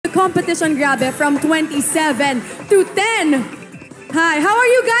competition, grabe, from 27 to 10. Hi, how are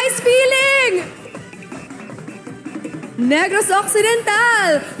you guys feeling? Negros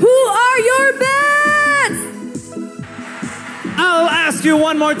Occidental, who are your bets? I'll ask you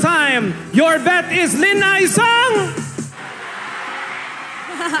one more time. Your bet is Lin-ay song?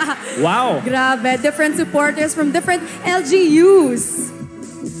 Wow. Grabe, different supporters from different LGUs.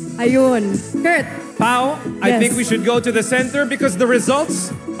 Ayun. Kurt. Pao, I think we should go to the center because the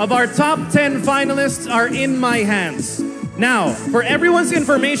results of our top 10 finalists are in my hands. Now, for everyone's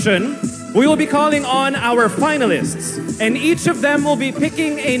information, we will be calling on our finalists, and each of them will be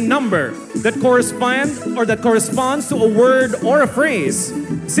picking a number that corresponds to a word or a phrase.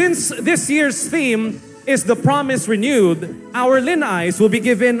 Since this year's theme is the promise renewed, our Lin-ays will be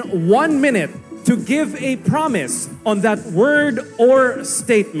given 1 minute to give a promise on that word or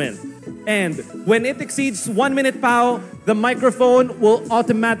statement. And when it exceeds 1 minute, Pao, the microphone will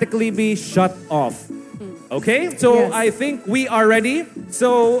automatically be shut off. Okay? So I think we are ready.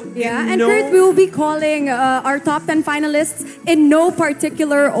 So and Kurt, we will be calling our top 10 finalists in no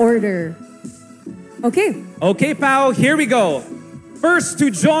particular order. Okay. Okay, Pao, here we go. First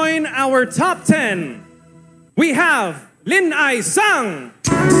to join our top 10, we have Lin-ay Sang.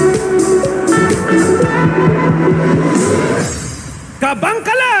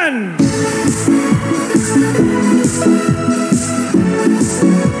 Kabangkalan.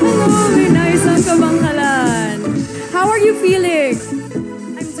 Hello, Lin-ay Sang Kabangkalan. How are you feeling?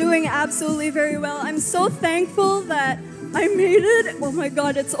 I'm doing absolutely very well. I'm so thankful that I made it. Oh my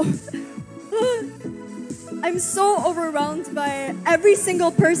God, it's so... I'm so overwhelmed by every single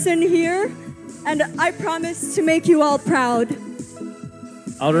person here, and I promise to make you all proud.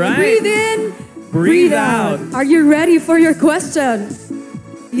 All right. Breathe in, breathe out. Are you ready for your question?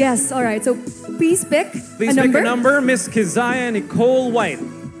 Yes, all right. So please pick Please pick a number, Miss Keziah Nicole White.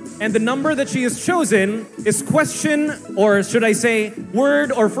 And the number that she has chosen is question, or should I say,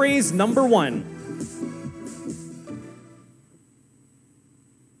 word or phrase number 1.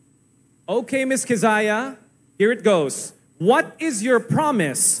 Okay, Miss Keziah, here it goes. What is your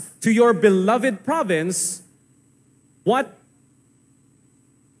promise to your beloved province? What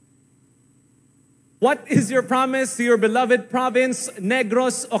is your promise to your beloved province,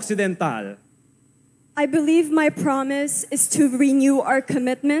 Negros Occidental? I believe my promise is to renew our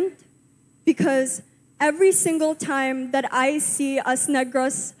commitment, because every single time that I see us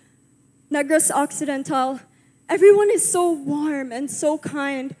Negros Occidental, everyone is so warm and so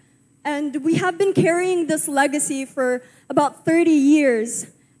kind. And we have been carrying this legacy for about 30 years.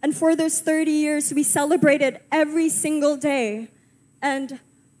 And for those 30 years, we celebrate it every single day. And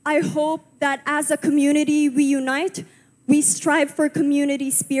I hope that as a community, we unite, we strive for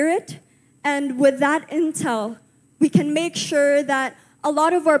community spirit, and with that intel, we can make sure that a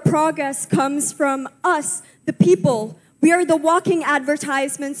lot of our progress comes from us, the people. We are the walking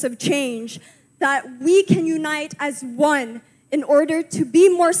advertisements of change, that we can unite as one in order to be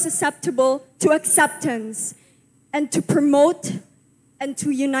more susceptible to acceptance and to promote and to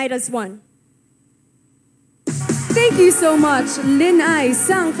unite as one. Thank you so much, Lin-ay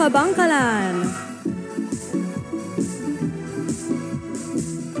Sang Kabangkalan.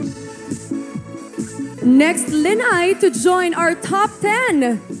 Next, Lin-ay to join our top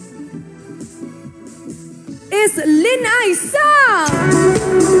 10 is Lin-ay Sang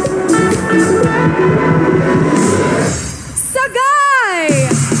Sagay.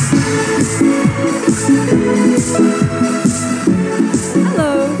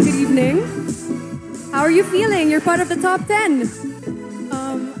 Hello, good evening. How are you feeling? You're part of the top 10.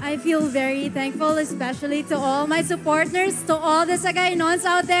 I feel very thankful, especially to all my supporters, to all the Sagay-nons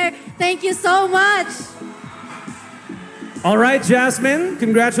out there. Thank you so much. All right, Jasmine,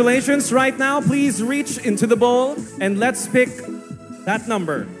 congratulations. Right now, please reach into the bowl and let's pick that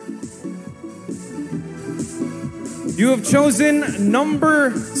number. You have chosen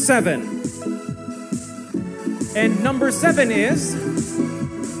number 7. And number 7 is...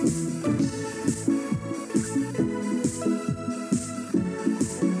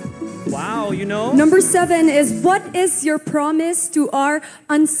 Wow, you know? Number 7 is, what is your promise to our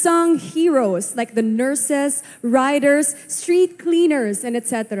unsung heroes, like the nurses, riders, street cleaners, and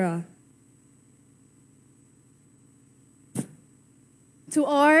etc.? To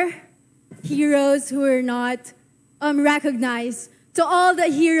our heroes who are not recognized, to all the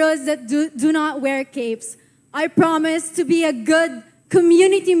heroes that do not wear capes, I promise to be a good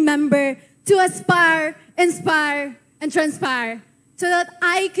community member, to aspire, inspire, and transpire, so that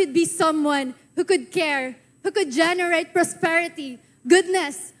I could be someone who could care, who could generate prosperity,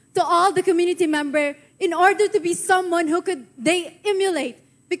 goodness to all the community member, in order to be someone who could they emulate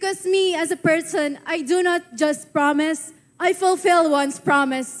Because me, as a person, I do not just promise, I fulfill one's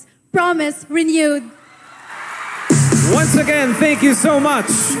promise. Promise renewed. Once again, thank you so much,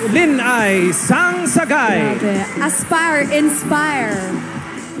 Lin-ay Sangsagay. Grabe. Aspire, inspire.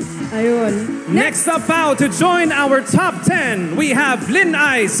 Ayun. Next up out to join our top 10, we have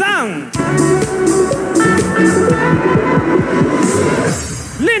Lin-ay Sang.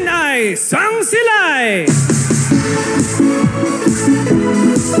 Lin-ay Sangsilay.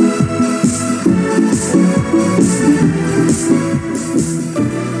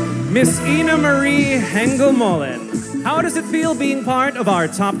 Miss Ina Marie Hengelmollen. How does it feel being part of our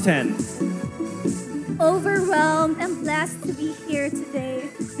top 10? Overwhelmed and blessed to be here today.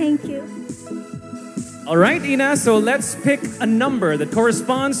 Thank you. All right, Ina, so let's pick a number that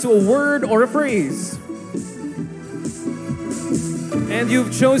corresponds to a word or a phrase. And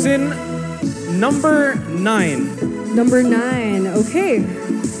you've chosen number 9. Number 9. Okay.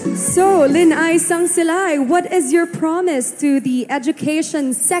 So, Lin-ay Sangsilay, what is your promise to the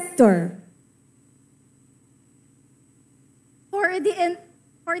education sector? For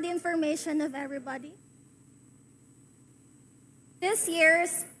the information of everybody, this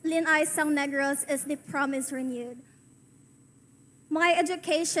year's Lin-ay Sang Negros is the promise renewed. My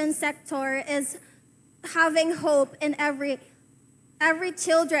education sector is having hope in every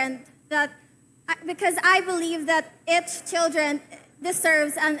children because I believe that each children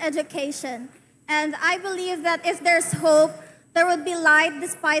deserves an education, and I believe that if there's hope, there will be light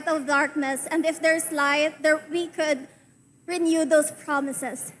despite of darkness, and if there's light, we could renew those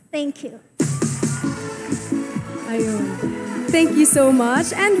promises. Thank you. Ayun. Thank you so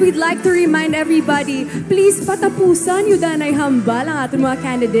much. And we'd like to remind everybody, please patapusan yun danay hambal ang ating mga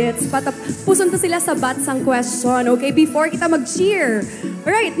candidates. Patapusan to sila sa batsang question, okay? Before kita mag-cheer.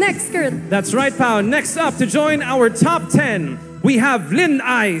 Alright, next, Kurt. That's right, Pao. Next up to join our top 10, we have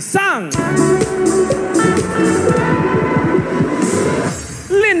Lin-ay Sang.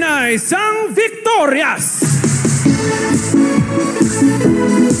 Lin-ay Sang Victorias.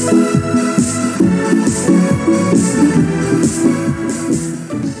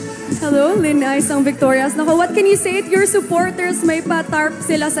 Hello, Lin-ay Sang Victorias. Nako, what can you say to your supporters? May pa-tarp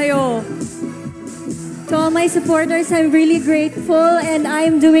sila sa'yo. To all my supporters, I'm really grateful, and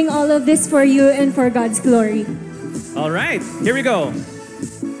I'm doing all of this for you and for God's glory. All right, here we go.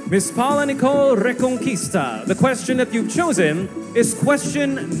 Miss Paula Nicole Reconquista. The question that you've chosen is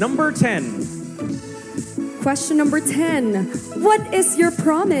question number 10. Question number 10. What is your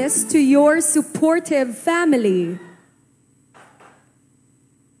promise to your supportive family?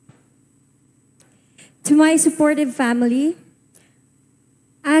 To my supportive family,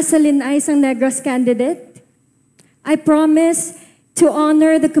 as a Lin-ay Sang Negros candidate, I promise to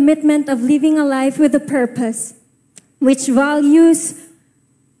honor the commitment of living a life with a purpose, which values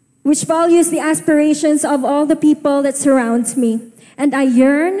the aspirations of all the people that surrounds me. And I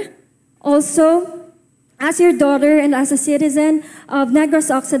yearn also, as your daughter and as a citizen of Negros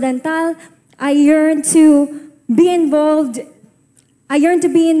Occidental, I yearn to be involved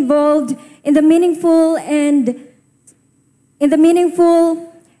in the meaningful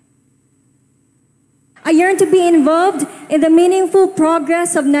I yearn to be involved in the meaningful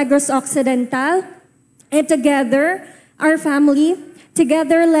progress of Negros Occidental, and together, our family,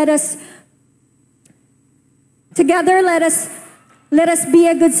 together let us be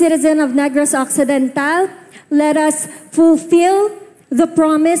a good citizen of Negros Occidental. Let us fulfill the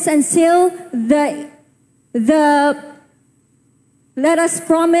promise and seal let us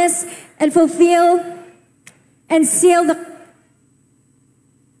promise and fulfill and seal the...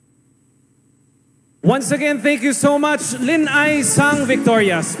 Once again, thank you so much, Lin-ay Sang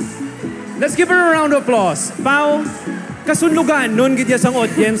Victorias. Let's give her a round of applause. Pao, kasunlugan nun gidya sang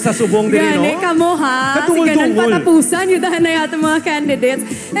audience sa subong diri, no? Gani, kamo ha. Kasi ganun patapusan yun dahil na yata mga candidates.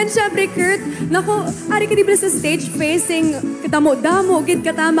 And syempre, Kurt, naku, ari ka di ba sa stage facing katamo-damo, gid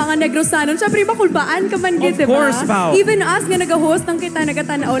katama nga Negrosanon. Syempre, makulbaan ka man gid, diba? Of course, Pao. Even us nga nag-host ng kita,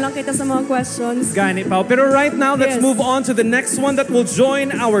 nagatanaw lang kita sa mga questions. Gani, Pao. Pero right now, let's move on to the next one that will join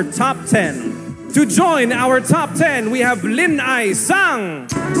our top 10. To join our top 10, we have Lin-ay Sang.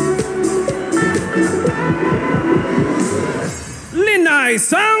 Lin-ay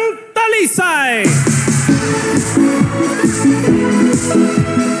Sang Talisay.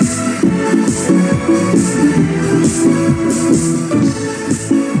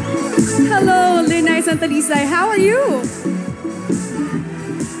 Hello, Lin-ay Sang Talisay. How are you?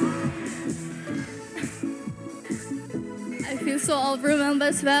 I feel so overwhelmed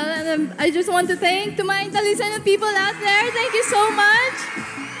as well, and I just want to thank to my Talisan people out there. Thank you so much.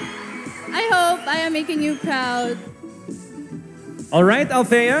 I hope I am making you proud. All right,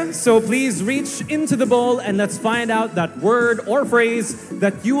 Althea, so please reach into the bowl and let's find out that word or phrase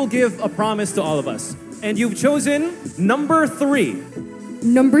that you will give a promise to all of us. And you've chosen number 3.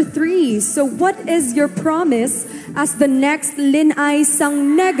 Number 3. So what is your promise as the next Lin-ay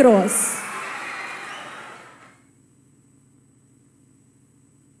sang Negros?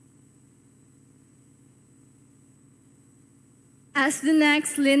 As the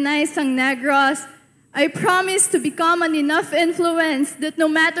next Lin-ay sang Negros, I promise to become an enough influence that no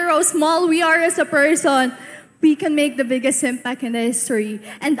matter how small we are as a person, we can make the biggest impact in the history.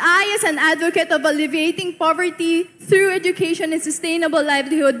 And I, as an advocate of alleviating poverty through education and sustainable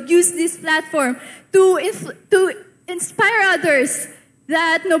livelihood, use this platform to inspire others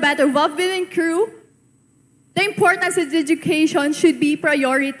that no matter what we've been through, the importance of education should be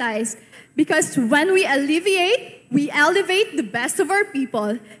prioritized. Because when we alleviate, we elevate the best of our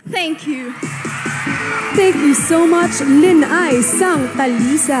people. Thank you. Thank you so much, Lin-ay sang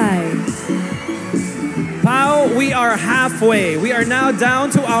Talisay. Pao, we are halfway. We are now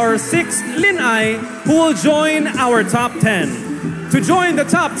down to our 6th Lin-ay, who will join our top 10. To join the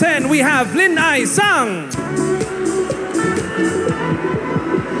top 10, we have Lin-ay sang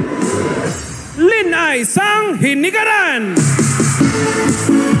Lin-ay sang Hinigaran.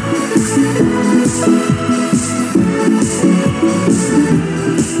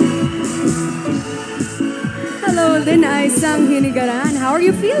 Hello, Lin-ay sang Hinigaran. How are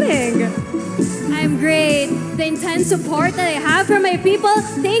you feeling? I'm great. The intense support that I have from my people,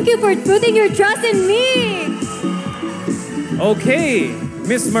 thank you for putting your trust in me. Okay,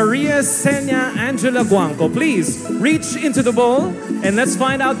 Miss Maria Senya Angela Guanco, please reach into the bowl and let's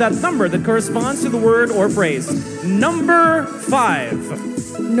find out that number that corresponds to the word or phrase. Number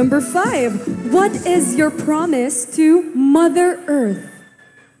 5. Number 5. What is your promise to Mother Earth?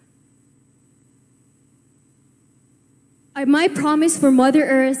 My promise for Mother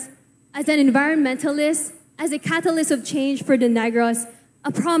Earth, as an environmentalist, as a catalyst of change for the Negros,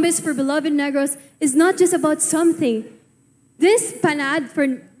 a promise for beloved Negros is not just about something. This Panaad for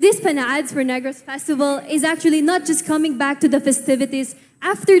Negros Festival is actually not just coming back to the festivities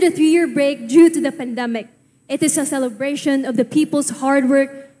after the 3-year break due to the pandemic. It is a celebration of the people's hard work,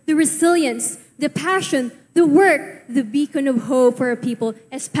 the resilience, the passion, the work, the beacon of hope for our people,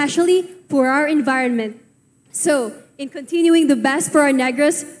 especially for our environment. So, in continuing the best for our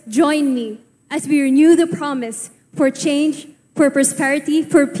Negros, join me as we renew the promise for change, for prosperity,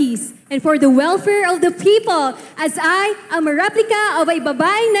 for peace, and for the welfare of the people, as I am a replica of a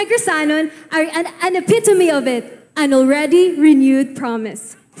babaeng Negrosanon, an epitome of it, an already renewed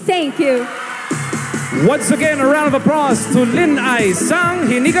promise. Thank you. Once again, a round of applause to Lin-ay sang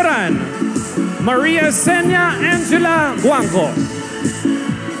Hinigaran, Maria Senya Angela Guanco.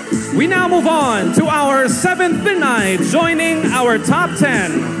 We now move on to our 7th Lin-ay, joining our top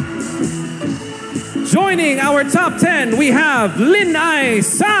 10. Joining our top 10, we have Lin-ay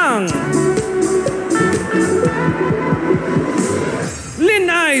sang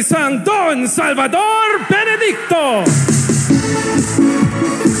Lin-ay sang Don Salvador Benedicto.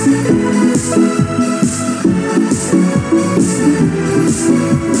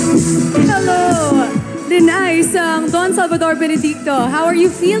 Hello, Lin-ay sang Don Salvador Benedicto. How are you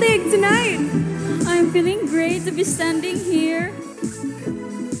feeling tonight? I'm feeling great to be standing here.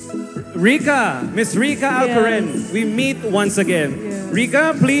 Rica, Miss Rica Alcoren, we meet once again. Yes.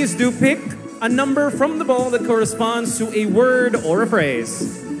 Rica, please do pick a number from the bowl that corresponds to a word or a phrase.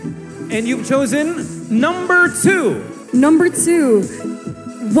 And you've chosen number 2. Number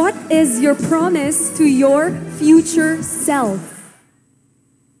 2. What is your promise to your future self?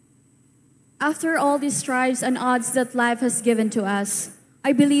 After all these strives and odds that life has given to us,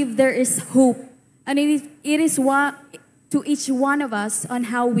 I believe there is hope, and it is to each one of us on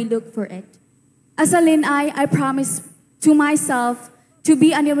how we look for it. As a Lin-ay, I promise to myself to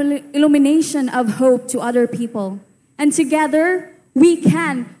be an illumination of hope to other people. And together, we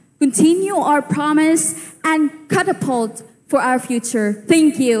can continue our promise and catapult for our future.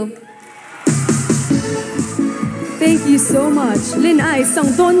 Thank you. Thank you so much, Lin-ay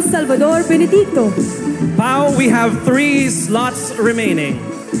sang Don Salvador Benedicto. Pao, we have 3 slots remaining.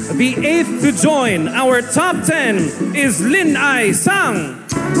 The 8th to join our top 10 is Lin-ay sang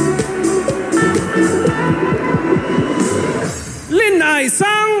Lin-ay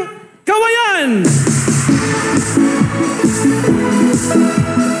sang Kawayan.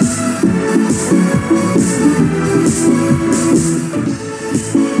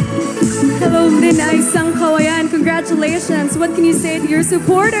 Hello, Lin-ay sang Kawayan. Congratulations. What can you say to your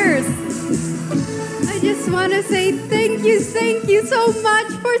supporters? I just want to say thank you so much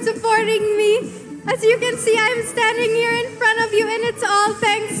for supporting me. As you can see, I'm standing here in front of you, and it's all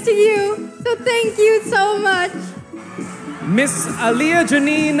thanks to you. So thank you so much. Miss Aliyah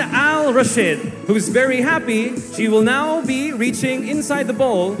Janine Al Rashid, who's very happy. She will now be reaching inside the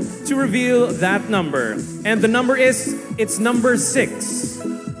bowl to reveal that number. And the number is, it's number 6.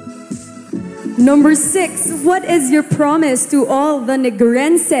 Number 6, what is your promise to all the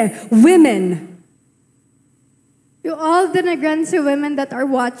Negrense women? To all the Negrense women that are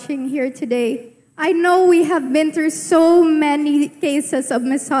watching here today, I know we have been through so many cases of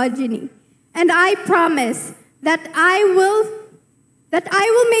misogyny. And I promise that I will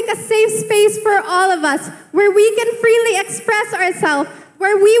make a safe space for all of us where we can freely express ourselves,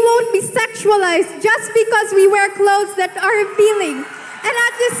 where we won't be sexualized just because we wear clothes that are appealing. And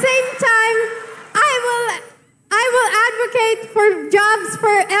at the same time, I will advocate for jobs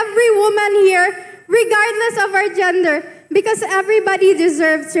for every woman here, regardless of our gender, because everybody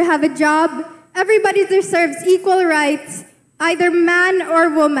deserves to have a job. Everybody deserves equal rights, either man or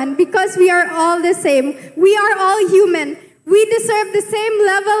woman, because we are all the same. We are all human. We deserve the same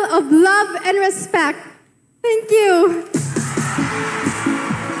level of love and respect. Thank you.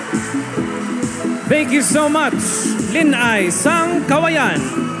 Thank you so much, Lin-ay Sang Kawayan.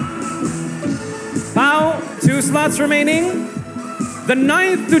 Pao, 2 slots remaining. The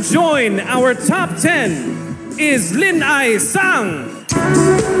 9th to join our top 10 is Lin-ay Sang.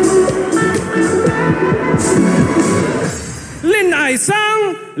 Lin-ay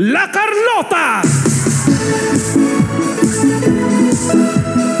Sang La Carlota.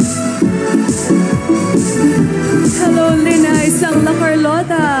 Hello, Lin-ay Sang La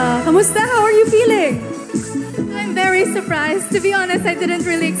Carlota. Kamusta? How are you feeling? I'm very surprised. To be honest, I didn't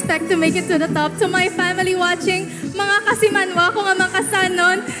really expect to make it to the top. To my family watching, mga kasimanwa ko nga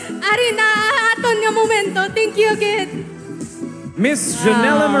makasanon, ari na aton nga momento. Thank you again. Miss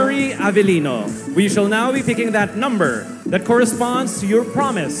Janella Marie Avellino, we shall now be picking that number that corresponds to your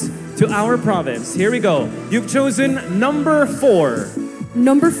promise to our province. Here we go. You've chosen number 4.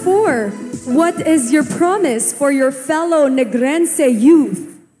 Number 4, what is your promise for your fellow Negrense youth?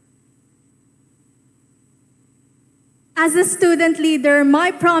 As a student leader,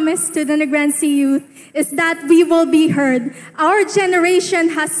 my promise to the Negrense youth is that we will be heard. Our generation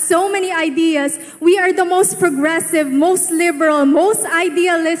has so many ideas. We are the most progressive, most liberal, most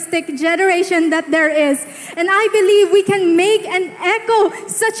idealistic generation that there is. And I believe we can make and echo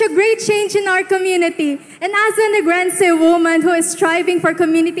such a great change in our community. And as a Negrense woman who is striving for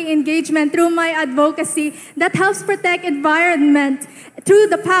community engagement through my advocacy that helps protect environment through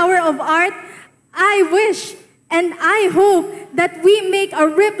the power of art, I wish and I hope that we make a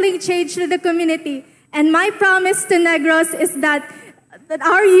rippling change to the community. And my promise to Negros is that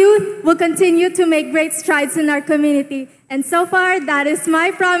our youth will continue to make great strides in our community. And so far, that is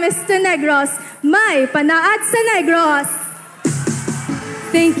my promise to Negros. My Panaad sa Negros!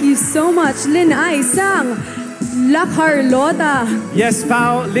 Thank you so much, Lin-ay Sang La Carlota. Yes,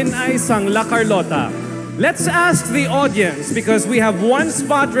 Pao, Lin-ay Sang La Carlota. Let's ask the audience, because we have 1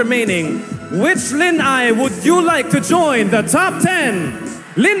 spot remaining. Which Lin-ay would you like to join the top 10?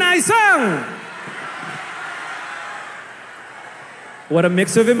 Lin-ay Sang! What a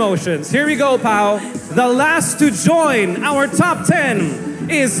mix of emotions. Here we go, Pao. The last to join our top 10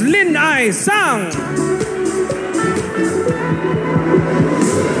 is Lin-ay Sang.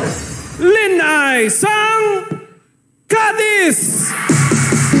 Lin-ay Sang Cadiz.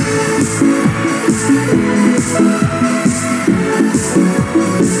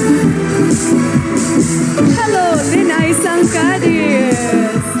 Hello, Lin-ay Sang Cadiz.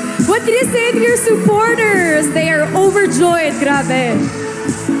 What can you say to your supporters? They are overjoyed, grabe.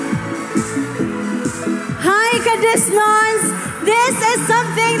 Hi, Cadisnons. This is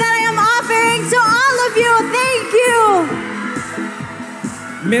something that I am offering to all of you. Thank you.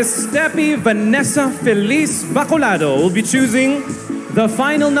 Miss Steppy Vanessa Feliz Bacolado will be choosing the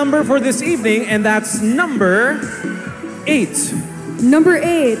final number for this evening, and that's number 8. Number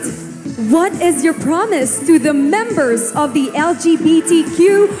 8. What is your promise to the members of the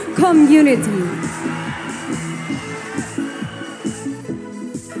LGBTQ community?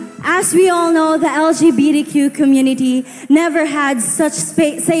 As we all know, the LGBTQ community never had such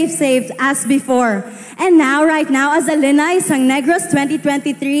safe space as before. And now, right now, as a Lin-ay Sang Negros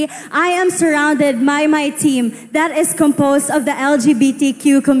 2023, I am surrounded by my team that is composed of the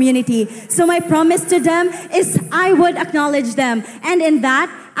LGBTQ community. So my promise to them is I would acknowledge them. And in that,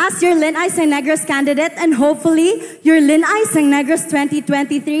 as your Lin-ay sang Negros candidate and hopefully your Lin-ay sang Negros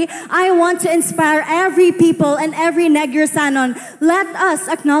 2023, I want to inspire every people and every Negrosanon. Let us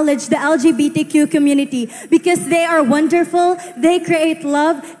acknowledge the LGBTQ community because they are wonderful, they create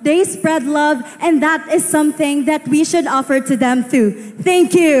love, they spread love, and that is something that we should offer to them too.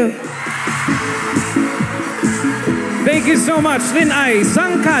 Thank you. Thank you so much, Lin-ay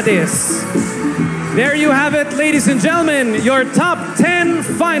sang Cadiz. There you have it, ladies and gentlemen, your top 10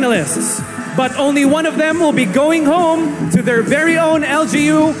 finalists. But only one of them will be going home to their very own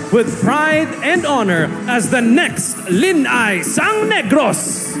LGU with pride and honor as the next Lin-ay sang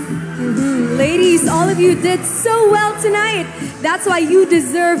Negros. Ladies, all of you did so well tonight. That's why you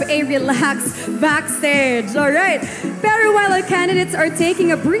deserve a relaxed backstage. All right. Pero while our candidates are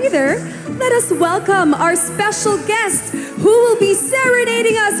taking a breather, let us welcome our special guest who will be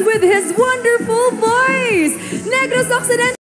serenading us with his wonderful voice. Negros Occidental.